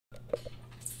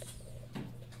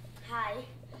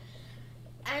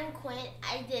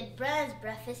I did Brenna's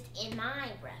breakfast and my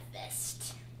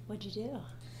breakfast. What'd you do?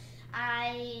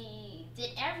 I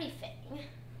did everything.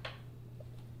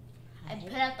 I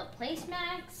put out the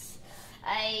placemats.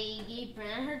 I gave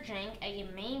Brenna her drink. I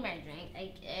gave May my drink.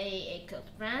 I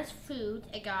cooked Brenna's food.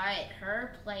 I got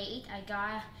her plate. I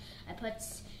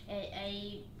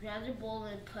grabbed a bowl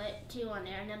and put 2 on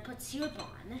there, and then put syrup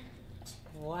on.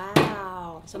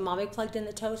 Wow. So mommy plugged in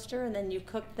the toaster, and then you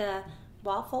cooked the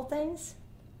waffle things?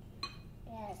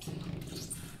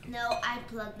 Yes. No, I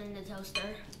plugged in the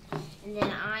toaster, and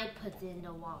then I put in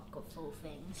the waffle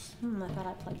things. I thought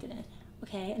I plugged it in.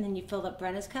 Okay, and then you filled up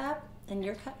Brenna's cup and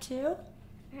your cup too?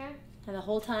 Mm-hmm. And the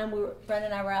whole time Brenna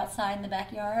and I were outside in the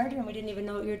backyard and we didn't even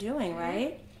know what you were doing,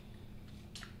 right?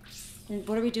 And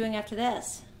what are we doing after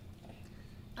this?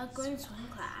 I'm going to swim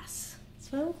class.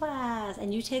 Swim class.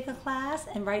 And you take a class,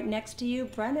 and right next to you,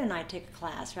 Brenna and I take a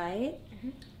class, right? Mm-hmm.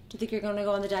 Do you think you're going to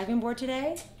go on the diving board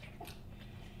today?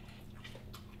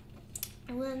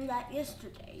 I learned that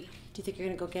yesterday. Do you think you're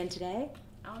going to go again today?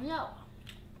 I don't know.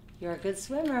 You're a good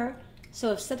swimmer.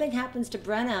 So if something happens to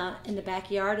Brenna in the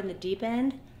backyard in the deep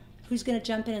end, who's going to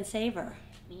jump in and save her?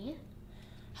 Me?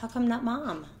 How come not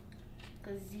Mom?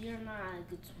 Because you're not a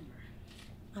good swimmer.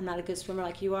 I'm not a good swimmer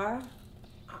like you are?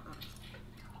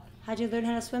 How'd you learn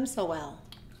how to swim so well?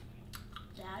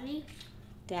 Daddy?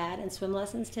 Dad, and swim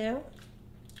lessons too?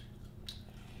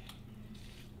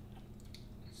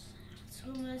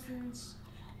 Swim lessons?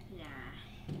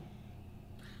 Nah.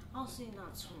 I'll say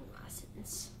not swim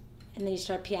lessons. And then you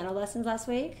started piano lessons last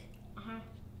week? Uh-huh.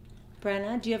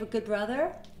 Brenna, do you have a good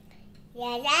brother?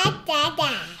 Yeah.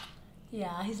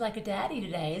 Yeah, he's like a daddy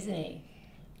today, isn't he?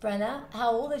 Brenna,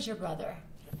 how old is your brother?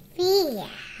 3.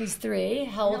 He's 3.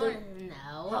 How old are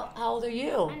No. How old are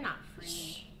you? I'm not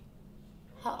 3.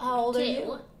 How old are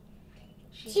you?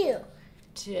 2.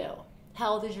 2.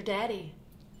 How old is your daddy?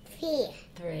 3.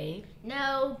 3.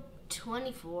 No,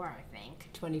 24, I think.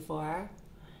 24.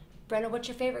 Brenna, what's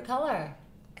your favorite color?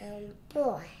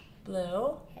 Boy.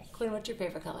 Blue. Quinn, what's your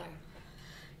favorite color?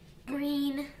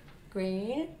 Green.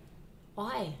 Green.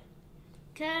 Why?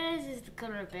 Because it's the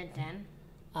color of Ben 10.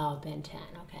 Oh, Ben 10.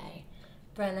 Okay.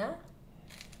 Brenna,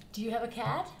 do you have a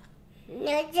cat?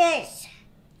 No, juice.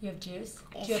 You have juice?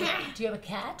 Do you have a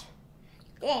cat?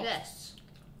 Yes.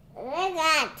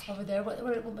 Over there.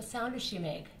 What sound does she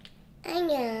make? I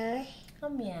know. A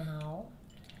meow.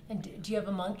 And do you have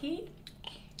a monkey?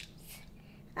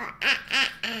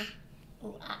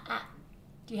 Oh,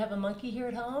 Do you have a monkey here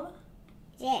at home?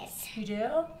 Yes. You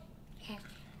do? Yes.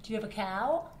 Do you have a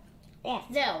cow? Yes.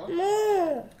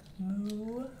 No.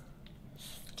 Moo.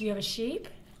 Do you have a sheep?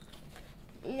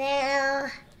 No.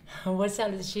 What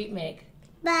sound does a sheep make?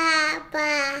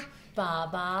 Baba.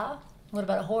 Ba-ba. What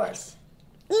about a horse?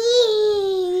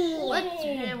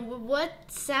 What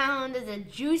sound does a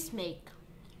juice make?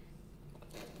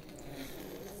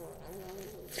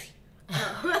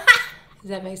 Does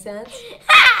that make sense?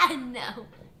 No.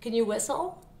 Can you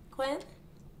whistle, Quinn?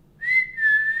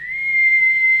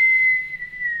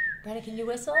 Brenna, can you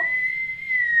whistle?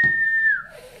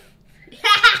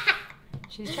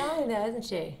 She's trying though, isn't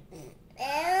she?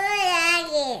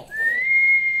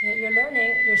 You're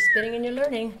learning. You're spinning and you're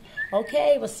learning.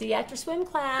 Okay, we'll see you after swim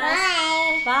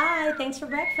class. Bye. Bye. Thanks for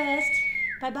breakfast.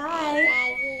 Bye-bye.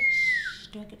 Daddy. Shh,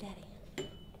 don't get daddy.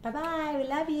 Bye-bye. We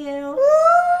love you.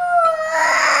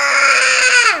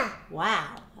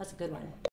 Wow, that's a good one.